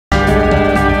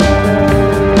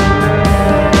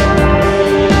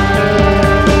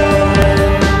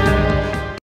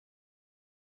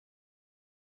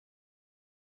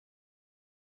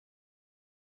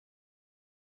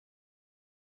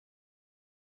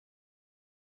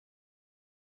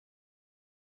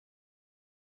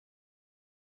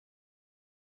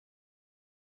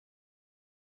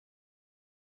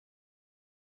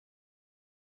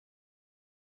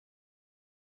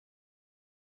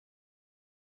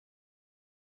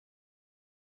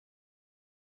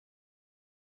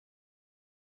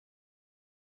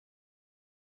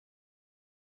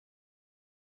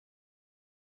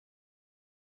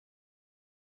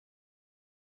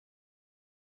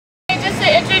just to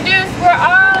introduce, we're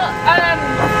all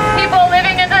people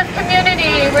living in this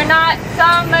community. We're not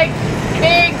some like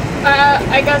big,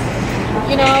 I guess,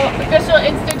 you know, official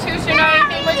institution or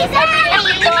anything. We're just everyday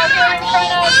people here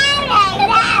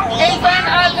in front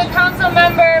of the council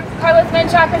member, Carlos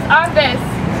Menchaca's office.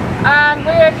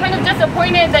 We're kind of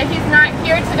disappointed that he's not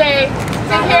here today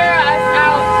to hear us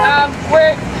out.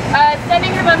 We're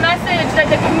sending him a message that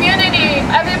the community,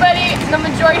 everybody, the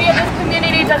majority of this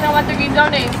community doesn't want the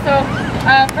rezoning. So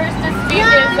first to speak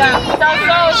is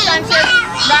Celso Sanchez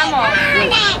Ramos.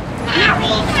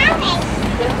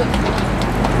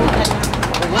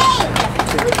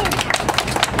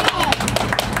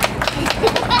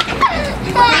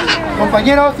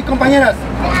 Compañeros y compañeras,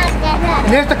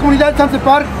 en esta comunidad Sunset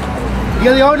Park, el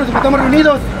día de hoy nos encontramos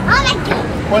reunidos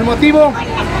por el motivo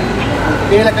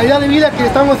de la calidad de vida que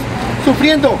estamos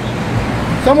sufriendo.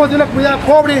 Somos de una comunidad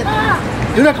pobre,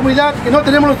 de una comunidad que no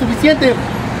tenemos lo suficiente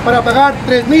para pagar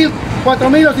 $3,000,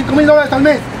 $4,000 o $5,000 al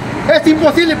mes. Es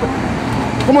imposible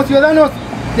como ciudadanos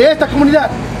de esta comunidad.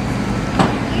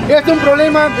 Es un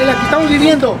problema en el que estamos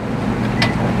viviendo.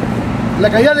 La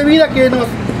calidad de vida que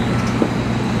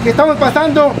estamos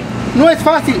pasando no es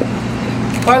fácil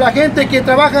para la gente que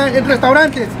trabaja en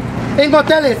restaurantes, en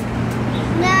hoteles,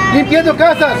 limpiando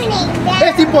casas.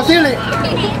 Es imposible.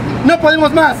 No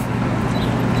podemos más.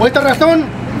 Por esta razón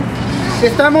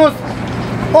estamos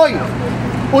hoy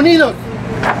unidos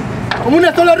como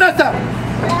una sola raza.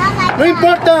 No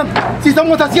importa si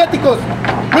somos asiáticos,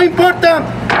 no importa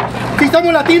si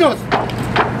somos latinos,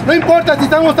 no importa si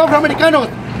somos afroamericanos,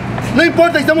 no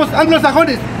importa si somos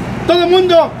anglosajones. Todo el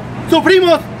mundo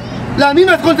sufrimos las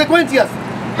mismas consecuencias.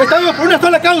 Estamos por una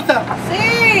sola causa.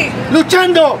 Sí.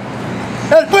 Luchando.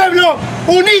 El pueblo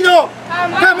unido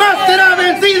jamás será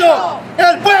vencido.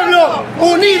 El pueblo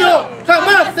unido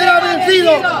jamás será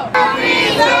vencido. No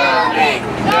rezoning,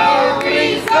 no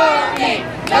rezoning,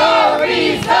 no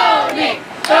rezoning,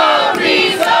 no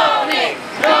rezoning,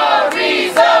 no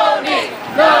rezoning,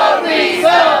 no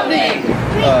rezoning.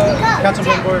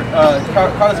 Councilmember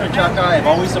Carlos Menchaca, I've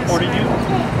always supported you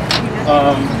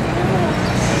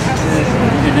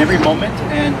in every moment,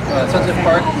 and Sunset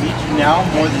Park needs you now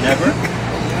more than ever.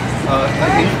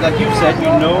 Like you've said,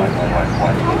 you know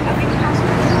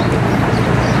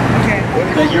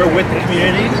that you're with the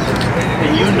community,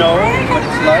 and you know what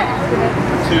it's like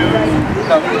to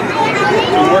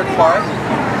work hard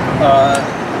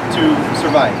to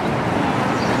survive.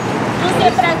 Tú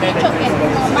siempre has dicho que tu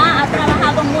mamá ha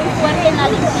trabajado muy fuerte en la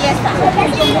limpieza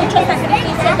y con muchos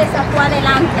sacrificios te sacó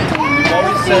adelante. You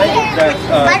always said that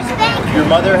your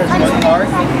mother has worked hard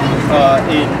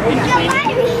in cleaning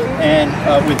and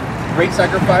with great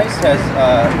sacrifice has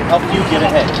helped you get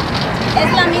ahead. Es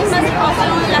la misma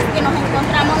situación en la que nos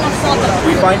encontramos nosotros.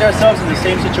 We find ourselves in the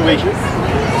same situation.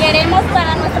 Queremos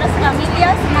para nuestras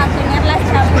familias mantener la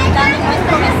estabilidad en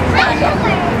nuestro vecindario.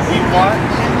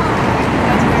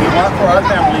 We want for our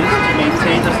families to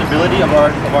maintain the stability of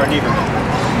our neighborhood.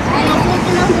 En los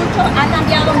últimos ha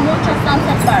cambiado mucho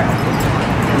Sunset Park.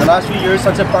 In the last few years,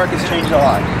 Sunset Park has changed a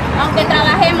lot. Aunque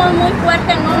trabajemos muy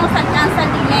fuerte, no nos alcanza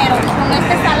el dinero con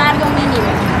este salario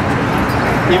mínimo.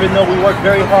 Even though we work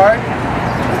very hard,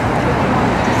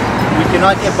 we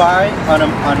cannot get by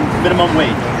on minimum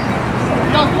wage.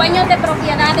 Los dueños de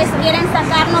propiedades quieren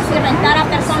sacarnos y rentar a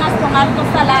personas con altos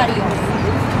salarios.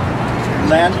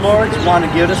 Landlords want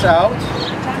to get us out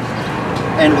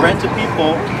and rent to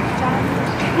people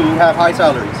who have high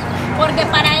salaries. Porque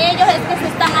para ellos es que se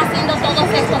están haciendo todos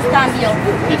estos cambios.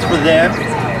 It's for them,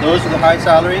 those with a high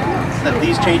salary, that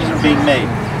these changes are being made.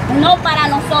 No para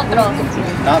nosotros.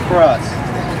 Not for us.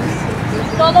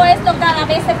 Todo esto cada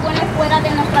vez se pone fuera de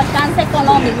nuestro alcance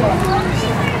económico.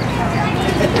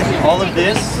 All of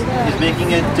this is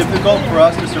making it difficult for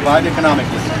us to survive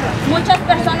economically. Muchas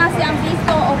personas se han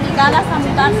visto obligadas a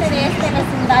mudarse de este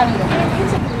vecindario.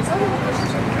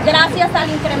 Gracias al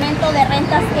incremento de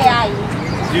rentas que hay.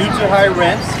 Due to high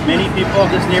rents, many people of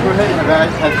this neighborhood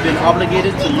have been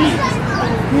obligated to leave.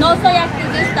 No soy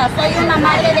activista, soy una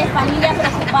madre de familia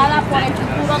preocupada por el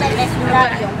futuro del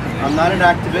vecindario. I'm not an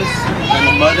activist, I'm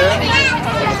a mother of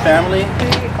a family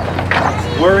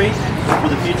worried for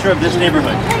the future of this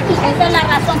neighborhood. Esa es la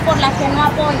razón por la que no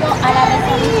apoyo a la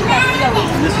rezonificación.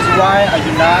 And this is why I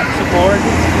do not support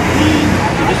the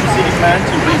Judicial City plan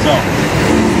to rezone.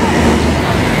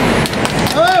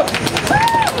 Hello.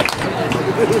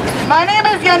 My name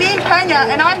is Yanine Pena,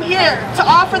 and I'm here to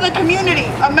offer the community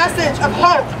a message of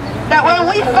hope that when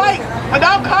we fight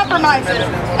without compromises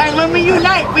and when we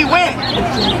unite, we win.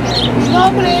 Mi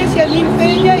nombre es Yanine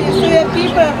Peña y estoy aquí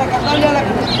para recordarle a la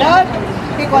comunidad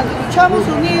que cuando luchamos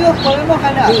unidos podemos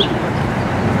ganar.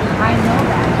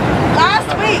 Last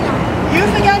week, Youth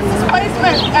Against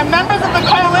Displacement and members of the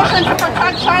Coalition to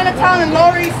Protect Chinatown and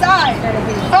Lower East Side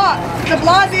fought de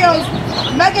Blasio's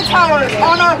mega towers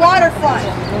on our waterfront.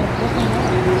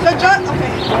 The judge,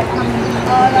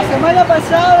 La semana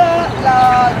pasada,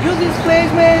 la Youth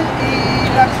Displacement y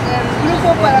el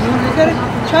grupo para proteger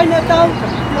Chinatown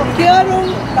bloquearon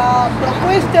la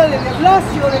propuesta de de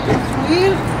Blasio de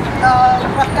construir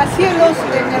rascacielos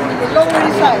en el Lower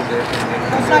East Side,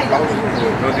 Los Islands.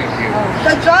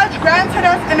 The judge granted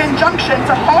us an injunction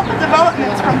to halt the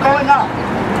developments from going up.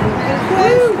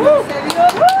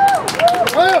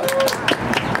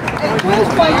 El juez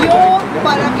falló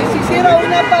para que se hiciera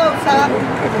una pausa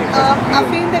a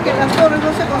fin de que las torres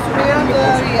no se construyeran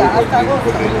todavía hasta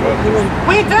agosto.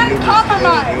 We didn't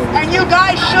compromise, and you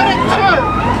guys shouldn't too.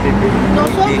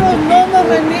 Nosotros no nos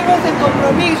rendimos en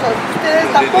compromisos,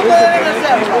 ustedes tampoco deben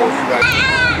hacerlo.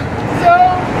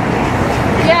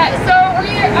 So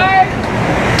we are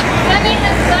sending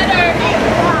this letter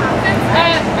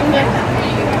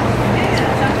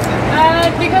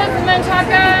because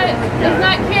Menchaca is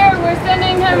not here. We're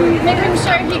sending him, making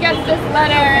sure he gets this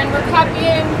letter, and we're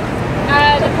copying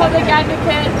the public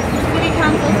advocate, city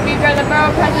council speaker, the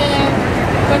borough president,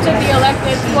 a bunch of the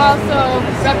electeds who also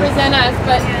represent us.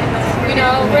 But you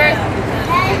know, I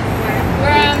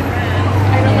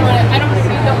don't want to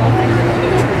speak the whole thing.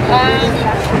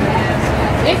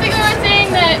 Basically, we're saying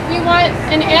that we want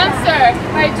an answer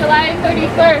by July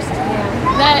 31st,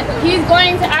 that he's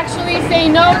going to actually say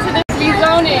no to this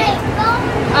rezoning.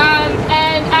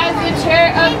 And as the chair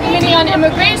of the Committee on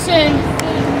Immigration,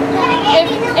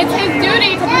 it's his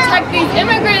duty to protect these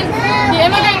immigrants, the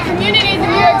immigrant communities in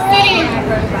New York City.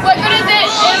 What good is it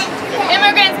if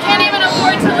immigrants can't even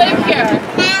afford to live here?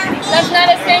 That's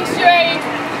not a sanctuary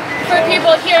for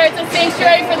people here, it's a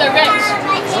sanctuary for the rich.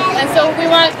 And so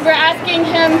we're asking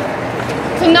him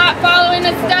to not follow in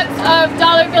the steps of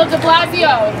Dollar Bill de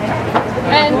Blasio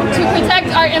and to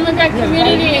protect our immigrant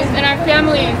communities and our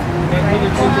families.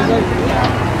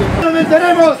 ¡Nos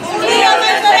venceremos!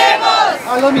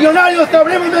 ¡A los millonarios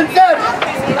sabremos vencer!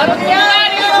 ¡A los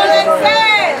millonarios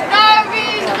vencer!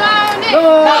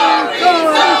 ¡No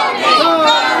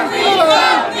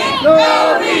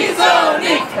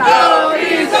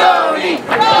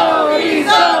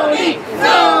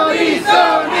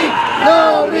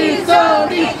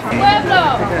rezoning! ¡Pueblo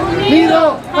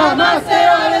unido jamás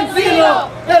será vencido!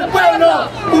 ¡El pueblo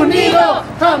unido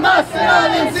jamás será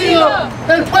vencido!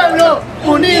 ¡El pueblo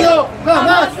unido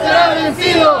jamás será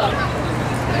vencido!